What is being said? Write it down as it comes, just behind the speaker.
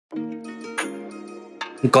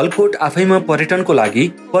गलकोट आफैमा पर्यटनको लागि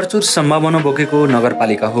प्रचुर सम्भावना बोकेको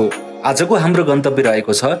नगरपालिका हो। आजको हाम्रो गन्तव्य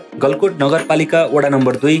रहेको छ गलकोट नगरपालिका वडा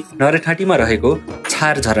नम्बर 2 नरेठाँटीमा रहेको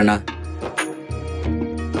छार झरना।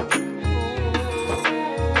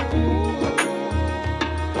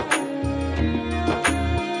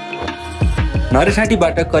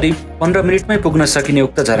 नरेठाँटीबाट करिब 15 मिनेटमै पुग्न सकिने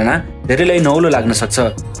उक्त झरना धेरैलाई नौलो लाग्न सक्छ,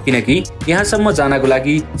 किनकि यहाँसम्म जानको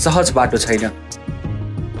लागि सहज बाटो छैन।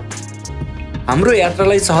 हाम्रो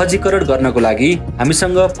यात्रालाई सहजीकरण गर्नको लागि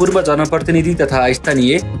हामीसँग पूर्व जनप्रतिनिधि तथा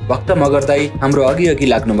स्थानीय भक्त मगर दाई हाम्रो अघि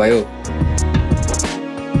लाग्नुभयो।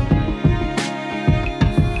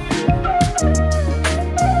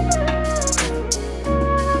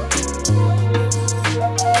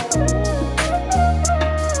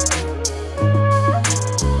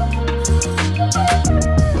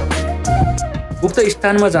 उक्त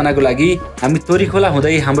स्थानमा जानको लागि हामी तोरीखोला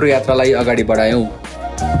हुँदै हाम्रो यात्रालाई अगाडि बढायौं।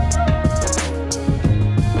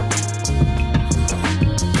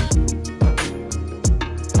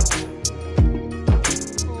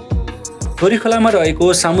 तोरीखोलामा रहेको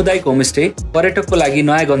सामुदायिक होमस्टे पर्यटकको लागि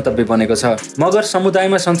नयाँ गन्तव्य बनेको छ। मगर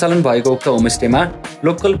समुदायमा सञ्चालन भएको उक्त होमस्टेमा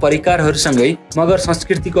लोकल परिकारहरूसँगै मगर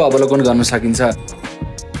संस्कृतिको अवलोकन गर्न सकिन्छ।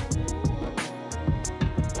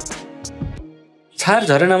 छार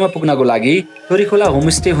झरनामा पुग्नको लागि तोरीखोला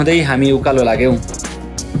होमस्टे हुँदै हामी उकालो लाग्यौं।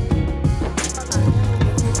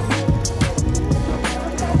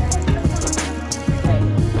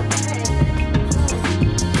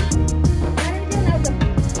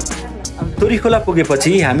 तोरीखोला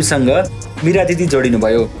पुगेपछि हामीसँग मीरा दिदी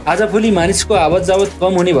जोडिनुभयो। आजभोलि मानिसको आवत जावत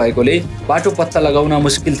कम हुने भएकोले बाटो पत्ता लगाउन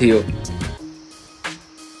मुस्किल थियो।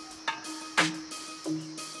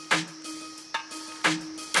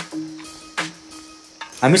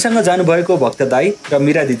 हामीसँग जानुभएको भक्त दाई र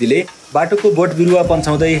मीरा दिदीले बाटोको बोट बिरुवा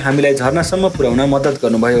पन्छाउँदै हामीलाई झरनासम्म पुर्याउन मद्दत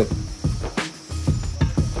गर्नुभयो।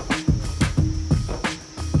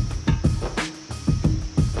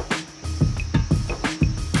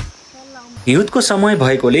 हिउँदको समय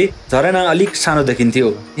भएकोले झरना अलिक सानो देखिन्थ्यो।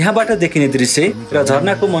 यहाँबाट देखिने दृश्य र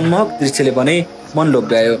झरनाको मनमोहक दृश्यले पनि मन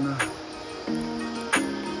लोभ्यायो।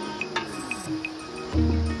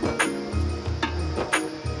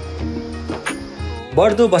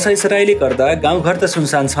 बढ्दो बसाइसराईले गर्दा गाउँघर त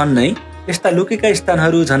सुनसान छन् नै, यस्ता लुकेका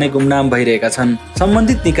स्थानहरू झनै गुमनाम भइरहेका छन्।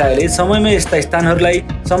 सम्बन्धित निकायले समयमै यस्ता स्थानहरूलाई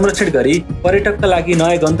संरक्षण गरी पर्यटकका लागि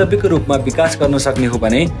नयाँ गन्तव्यको रूपमा विकास गर्न सक्ने हो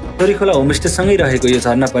भने तोरीखोला होमस्टेसँगै रहेको यो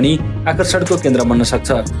झरना पनि आकर्षणको केन्द्र बन्न सक्छ।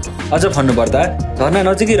 अझ भन्नुपर्दा झरना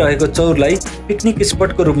नजिकै रहेको चौरलाई पिकनिक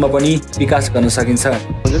स्पटको रूपमा पनि विकास गर्न सकिन्छ।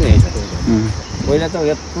 पहिला त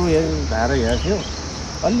यत्रो धारा यहाँ थियो,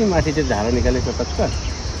 अलि माथि चाहिँ धारा निकालेको कच्चा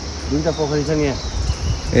दुईटा पोखरी छ नि यहाँ।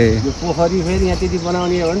 यो पोखरी फेरि यहाँ त्यति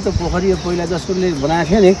बनाउने हो भने त पोखरी पहिला जसकोले बनाएको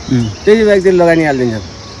थियो नि त्यति व्यक्तिले लगानी हालिदिन्छ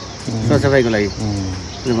सरसफाइको लागि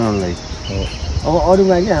बनाउनु लागि। अब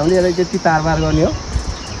अरूमा चाहिँ हामीले यसलाई त्यति तारबार गर्ने हो,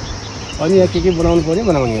 अनि यहाँ के बनाउनु पर्ने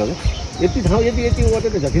बनाउने हो। यति ठाउँ यति ओटे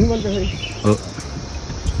त झकिनु पर्छ फेरि।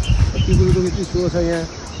 यति कुरोको यति सो छ यहाँ।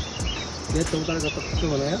 यहाँ चौतारा कस्तो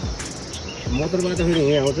बनायो, मोटरबाट फेरि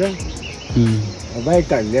यहाँ आउँछ, बाइक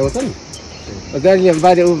त ल्याउँछन् गाडी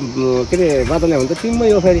बाजे के अरे बाटो ल्याउँछ टिममै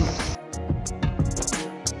हो फेरि।